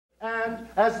And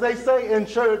as they say in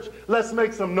church, let's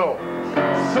make some noise.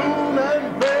 Soon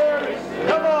and very,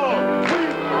 come on,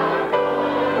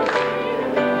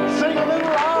 sing a little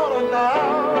louder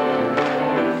now.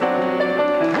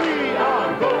 We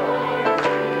are going.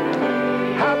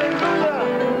 Hallelujah,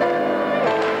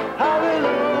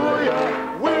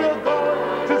 hallelujah. We're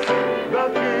going to see the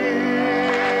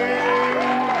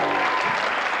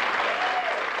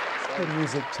King.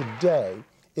 Music today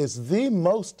is the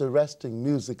most arresting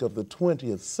music of the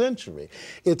 20th century.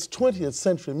 It's 20th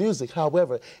century music,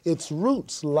 however, its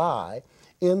roots lie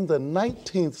in the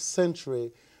 19th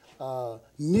century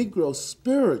Negro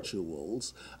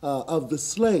spirituals of the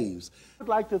slaves. I'd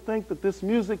like to think that this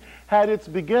music had its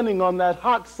beginning on that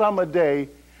hot summer day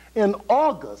in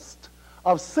August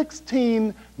of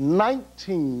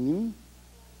 1619,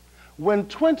 when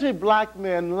 20 black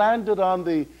men landed on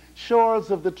the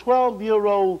shores of the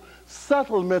 12-year-old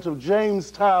settlement of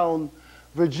Jamestown,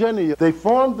 Virginia. They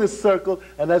formed this circle,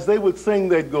 and as they would sing,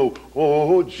 they'd go,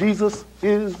 "Oh, Jesus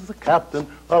is the captain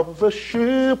of the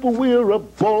ship we're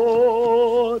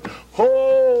aboard.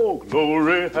 Oh,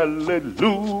 glory,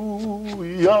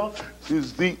 hallelujah,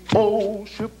 is the old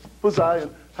ship of Zion.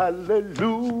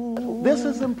 Hallelujah." This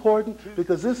is important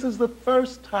because this is the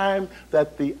first time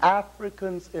that the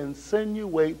Africans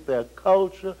insinuate their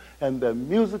culture and their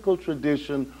musical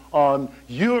tradition on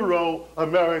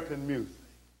Euro-American music.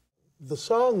 The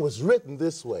song was written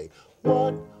this way: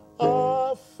 what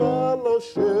a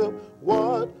fellowship,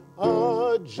 what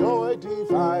a joy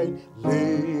divine,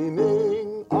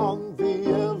 leaning on the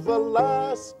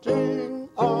everlasting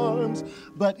arms.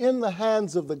 But in the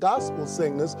hands of the gospel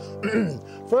singers,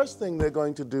 first thing they're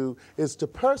going to do is to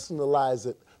personalize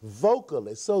it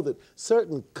vocally so that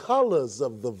certain colors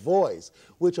of the voice,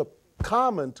 which are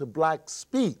common to black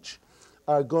speech,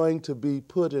 are going to be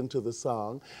put into the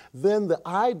song. Then the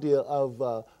idea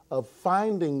of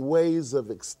finding ways of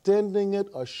extending it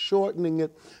or shortening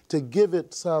it to give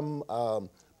it some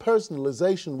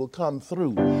personalization will come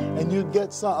through. And you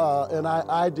get an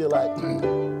idea like,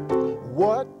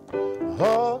 what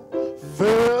a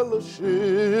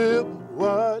fellowship,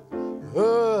 what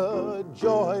a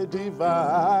joy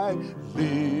divine,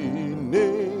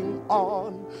 leaning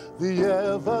on the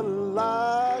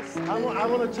everlasting. I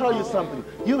want to tell you something.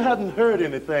 You hadn't heard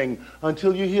anything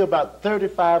until you hear about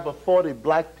 35 or 40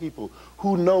 black people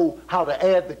who know how to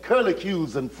add the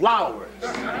curlicues and flowers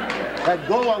that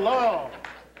go along.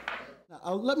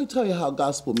 Now, let me tell you how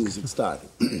gospel music started.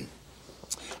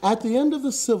 At the end of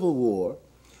the Civil War,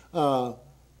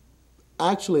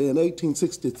 actually in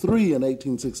 1863 and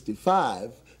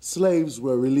 1865, slaves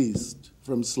were released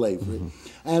from slavery.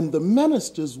 And the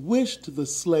ministers wished the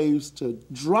slaves to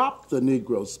drop the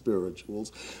Negro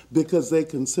spirituals because they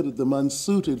considered them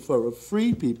unsuited for a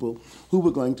free people who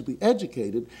were going to be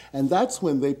educated. And that's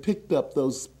when they picked up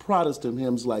those Protestant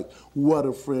hymns like "What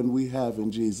a Friend We Have in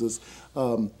Jesus,"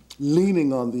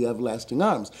 leaning on the everlasting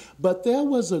arms. But there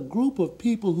was a group of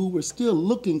people who were still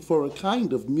looking for a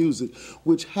kind of music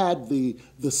which had the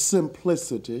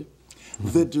simplicity,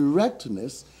 the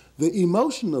directness, the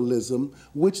emotionalism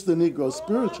which the Negro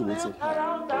spirituals had.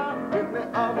 In the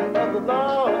army of the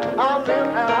Lord, I'll live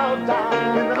and I'll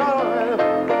die in the army.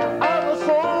 I'm a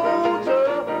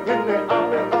soldier in the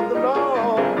army of the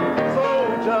Lord,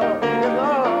 soldier in the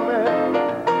army.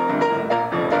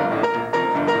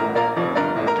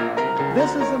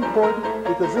 This is important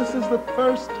because this is the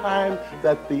first time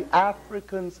that the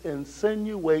Africans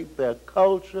insinuate their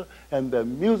culture and their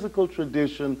musical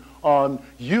tradition on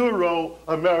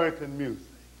Euro-American music.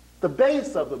 The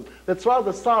bass of them, that's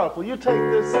rather sorrowful. You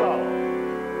take this song.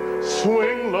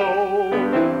 Swing low,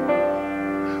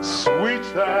 sweet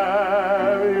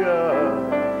chariot,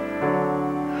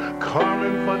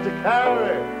 coming for to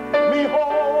carry me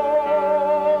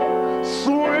home.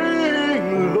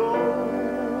 Swing low,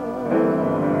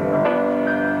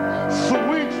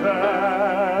 sweet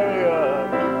chariot,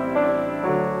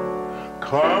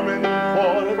 coming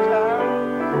for to carry.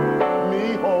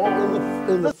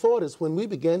 In the 40s, when we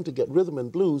began to get rhythm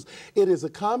and blues, it is a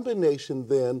combination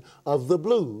then of the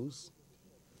blues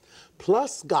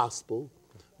plus gospel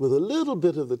with a little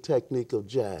bit of the technique of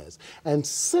jazz. And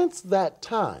since that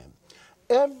time,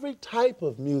 every type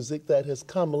of music that has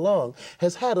come along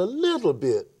has had a little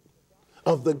bit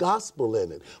of the gospel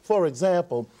in it. For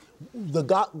example,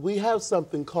 we have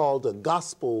something called a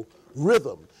gospel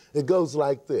rhythm. It goes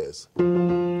like this.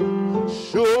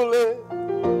 Surely,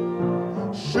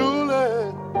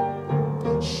 surely,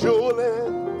 surely,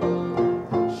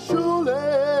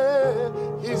 surely,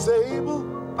 he's able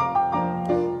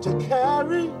to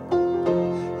carry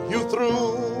you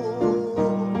through.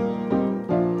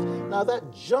 Now that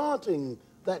jump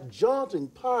jaunting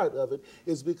part of it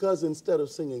is because instead of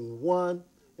singing one,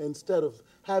 instead of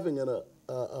having an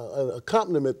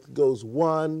accompaniment that goes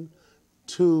 1,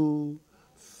 2,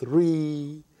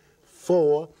 3,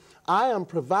 4, I am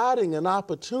providing an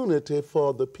opportunity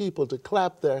for the people to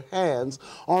clap their hands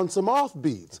on some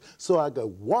offbeats. So I go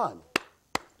 1,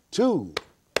 2,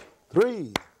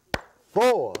 3,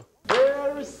 4.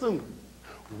 Very soon,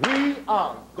 we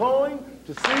are going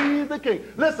to see the king.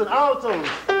 Listen, altos.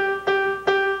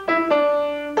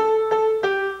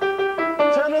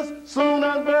 Tenors, soon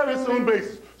and very soon.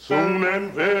 Bass, soon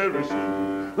and very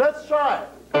soon. Let's try it.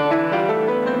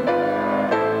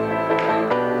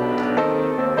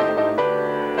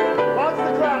 What's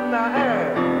the clap now?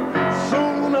 And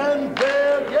soon and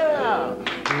very, yeah.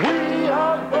 We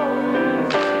are going.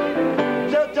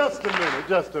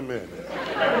 Just a minute.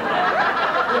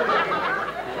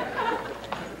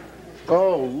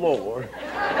 Oh, Lord.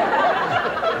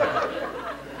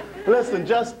 Listen,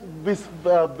 just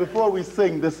before we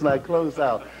sing this and I close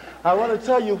out, I want to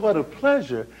tell you what a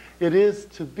pleasure it is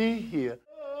to be here.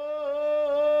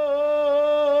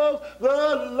 Oh,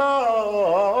 the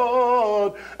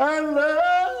Lord and let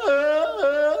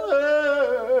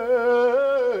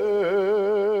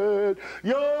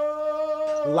your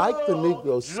like the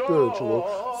Negro spiritual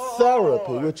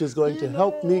therapy, which is going to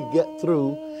help me get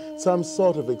through some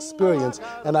sort of experience,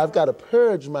 and I've got to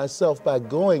purge myself by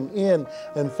going in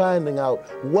and finding out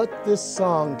what this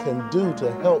song can do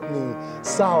to help me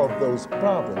solve those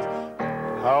problems.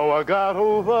 How I got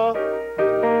over,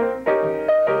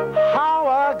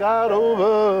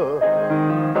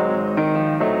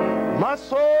 my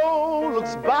soul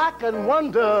looks back and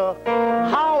wonder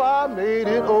how I made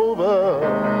it over.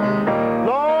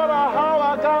 Lord, how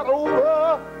I got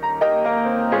over.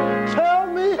 Tell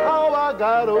me how I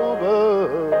got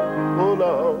over, oh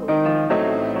Lord.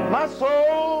 My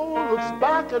soul looks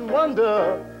back and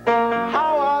wonder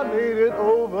how I made it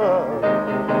over.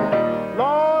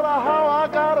 Lord, how I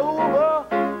got over.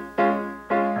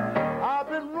 I've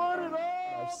been running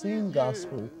all. I've seen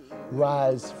gospel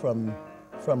rise from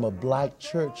a black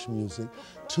church music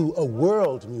to a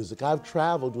world music. I've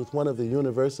traveled with one of the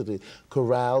university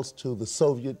chorales to the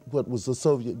what was the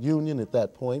Soviet Union at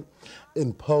that point,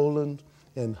 in Poland,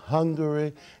 in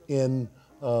Hungary, in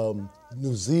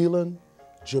New Zealand,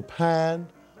 Japan,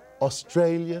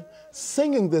 Australia,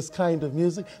 singing this kind of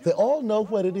music. They all know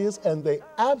what it is and they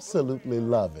absolutely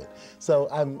love it. So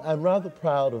I'm rather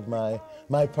proud of my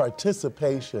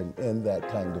participation in that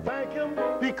kind of. Thank him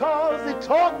because he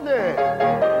taught me.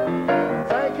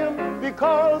 Thank him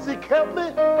because he kept me.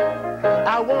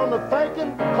 I want to thank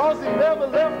him because he never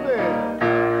left me.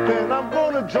 Then I'm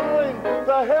going to join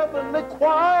the heavenly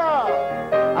choir.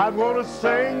 I'm going to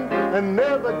sing and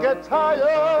never get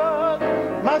tired.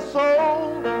 My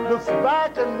soul looks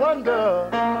back and wonder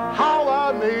how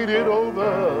I made it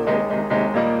over.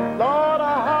 Lord,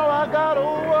 how I got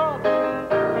over.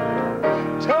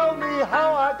 Tell me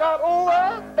how I got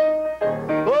over.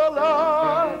 Oh,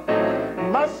 Lord,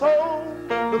 my soul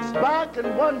looks back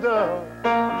and wonder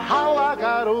how I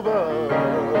got over.